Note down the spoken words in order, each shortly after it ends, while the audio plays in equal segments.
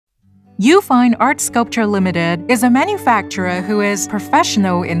YouFine Art Sculpture Limited is a manufacturer who is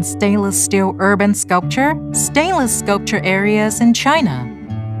professional in stainless steel urban sculpture, stainless sculpture areas in China.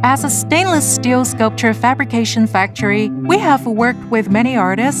 As a stainless steel sculpture fabrication factory, we have worked with many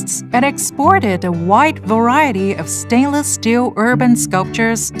artists and exported a wide variety of stainless steel urban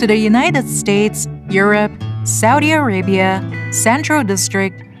sculptures to the United States, Europe, Saudi Arabia, Central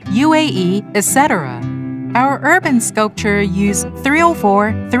District, UAE, etc. Our urban sculpture use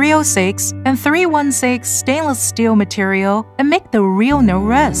 304, 306, and 316 stainless steel material and make the real no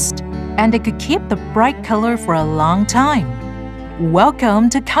rust, and it could keep the bright color for a long time. Welcome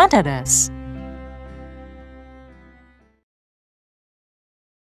to contact us.